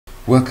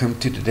Welcome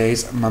to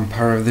today's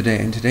Mampara of the Day,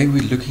 and today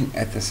we're looking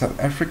at the South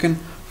African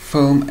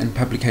Film and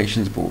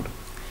Publications Board.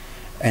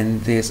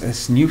 And there's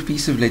this new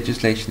piece of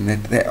legislation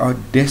that they are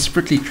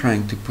desperately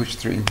trying to push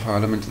through in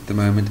Parliament at the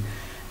moment,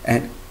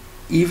 and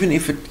even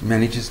if it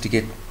manages to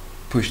get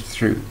pushed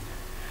through,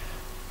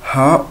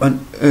 how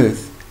on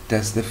earth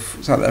does the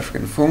South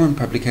African Film and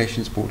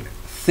Publications Board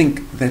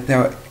think that they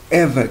are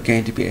ever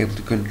going to be able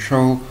to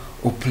control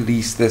or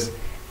police this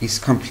is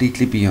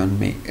completely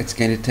beyond me. It's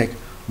going to take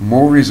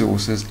more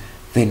resources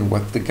than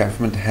what the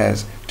government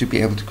has to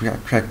be able to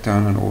crack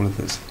down on all of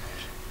this.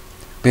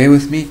 Bear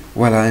with me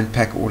while I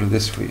unpack all of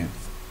this for you.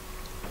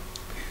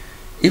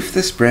 If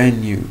this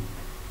brand new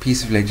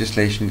piece of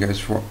legislation goes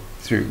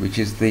through, which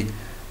is the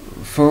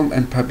Film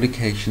and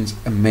Publications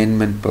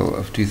Amendment Bill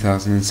of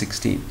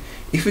 2016,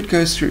 if it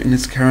goes through in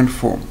its current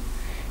form,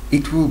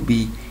 it will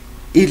be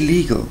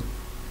illegal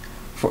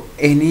for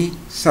any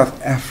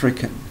South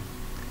African,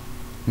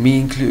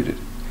 me included,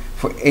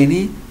 for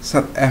any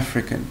South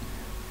African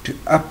to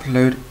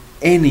upload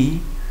any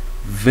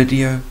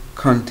video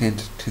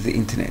content to the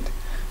internet.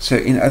 So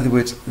in other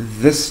words,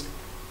 this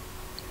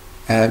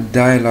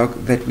dialogue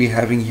that we're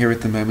having here at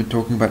the moment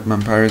talking about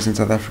Mamparas in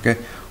South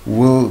Africa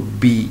will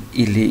be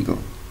illegal.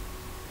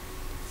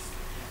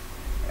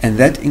 And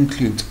that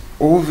includes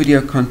all video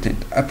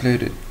content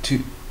uploaded to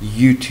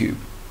YouTube,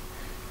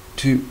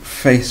 to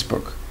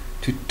Facebook,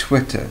 to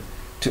Twitter,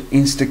 to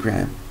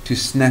Instagram, to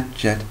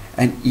Snapchat,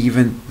 and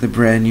even the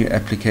brand new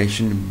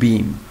application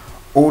Beam.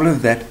 All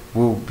of that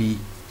will be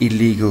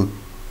illegal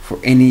for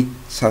any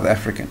South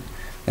African.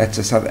 That's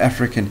a South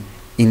African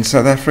in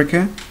South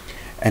Africa,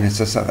 and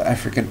it's a South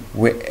African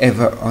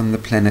wherever on the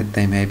planet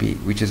they may be,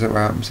 which is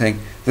why I'm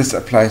saying this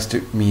applies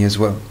to me as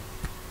well.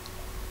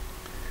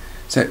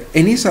 So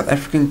any South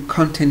African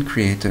content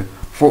creator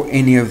for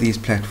any of these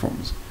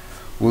platforms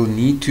will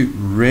need to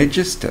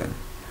register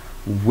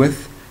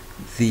with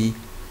the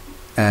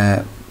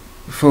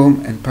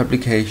Film and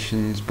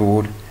Publications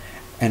Board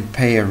and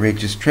pay a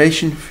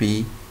registration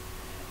fee,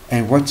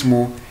 and what's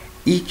more,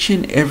 each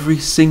and every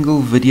single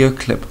video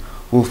clip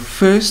will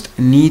first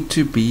need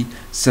to be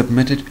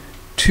submitted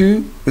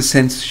to the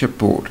censorship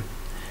board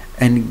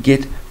and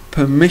get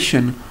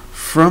permission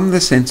from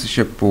the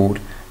censorship board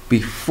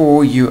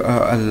before you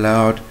are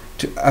allowed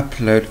to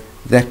upload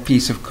that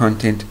piece of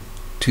content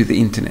to the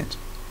internet.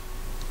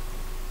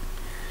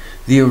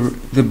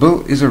 The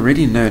bill is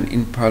already known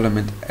in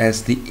Parliament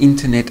as the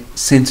Internet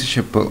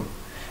Censorship Bill,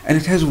 and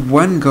it has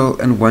one goal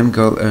and one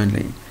goal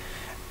only,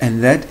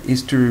 and that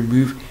is to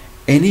remove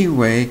any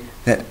way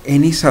that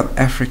any South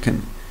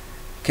African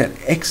can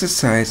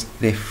exercise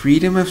their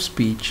freedom of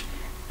speech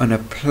on a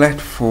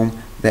platform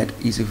that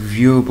is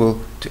viewable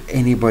to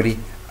anybody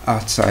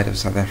outside of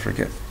South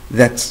Africa.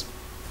 That's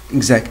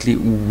exactly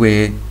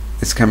where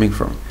it's coming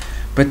from.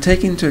 But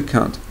take into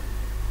account,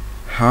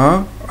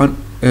 how on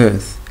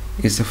earth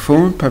is the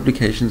Film and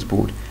Publications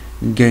Board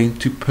going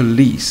to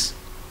police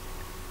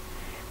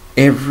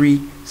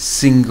every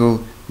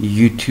single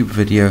YouTube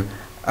video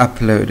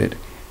uploaded,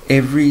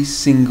 every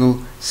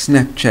single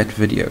Snapchat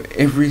video,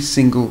 every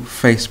single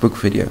Facebook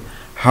video?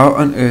 How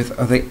on earth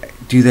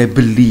do they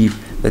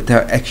believe that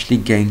they're actually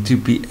going to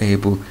be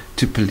able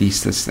to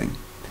police this thing?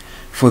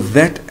 For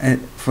that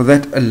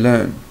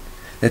alone,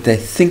 that they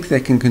think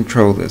they can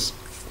control this,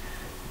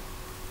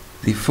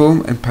 the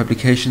Film and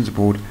Publications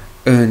Board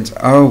earns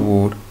our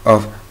award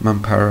of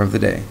Mampara of the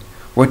Day.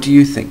 What do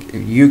you think?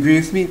 If you agree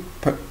with me,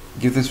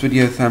 give this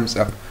video a thumbs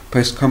up.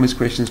 Post comments,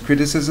 questions,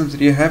 criticisms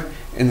that you have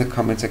in the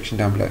comment section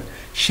down below.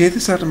 Share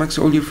this out amongst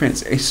all your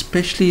friends,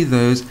 especially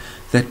those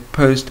that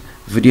post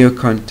video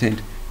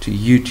content to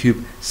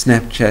YouTube,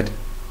 Snapchat,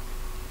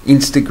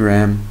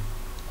 Instagram,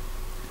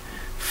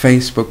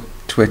 Facebook,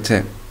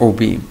 Twitter, or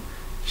Beam.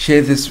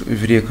 Share this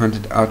video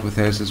content out with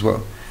those as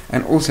well.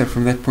 And also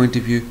from that point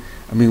of view,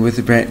 I mean, with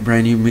the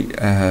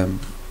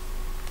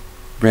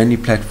brand new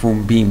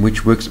platform Beam,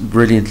 which works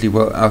brilliantly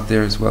well out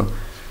there as well.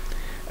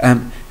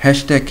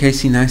 Hashtag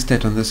Casey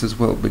Neistat on this as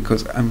well,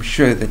 because I'm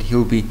sure that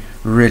he'll be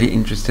really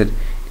interested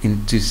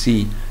in to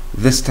see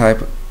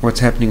what's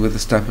happening with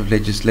this type of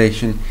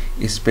legislation,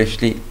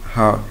 especially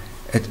how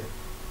it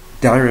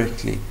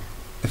directly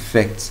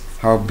affects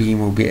how Beam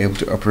will be able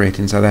to operate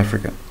in South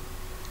Africa.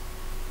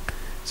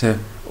 So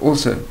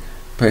also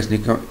post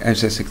any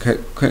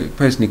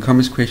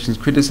comments, questions,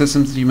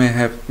 criticisms that you may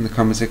have in the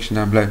comment section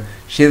down below.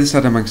 Share this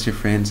out amongst your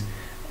friends,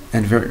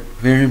 and very,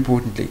 very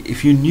importantly,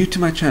 if you're new to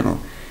my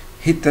channel,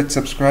 hit that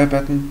subscribe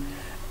button,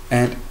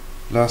 and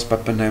last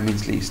but by no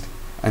means least,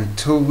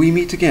 until we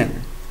meet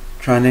again,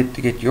 try not to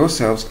get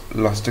yourselves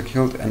lost or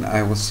killed, and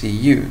I will see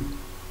you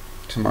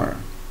tomorrow.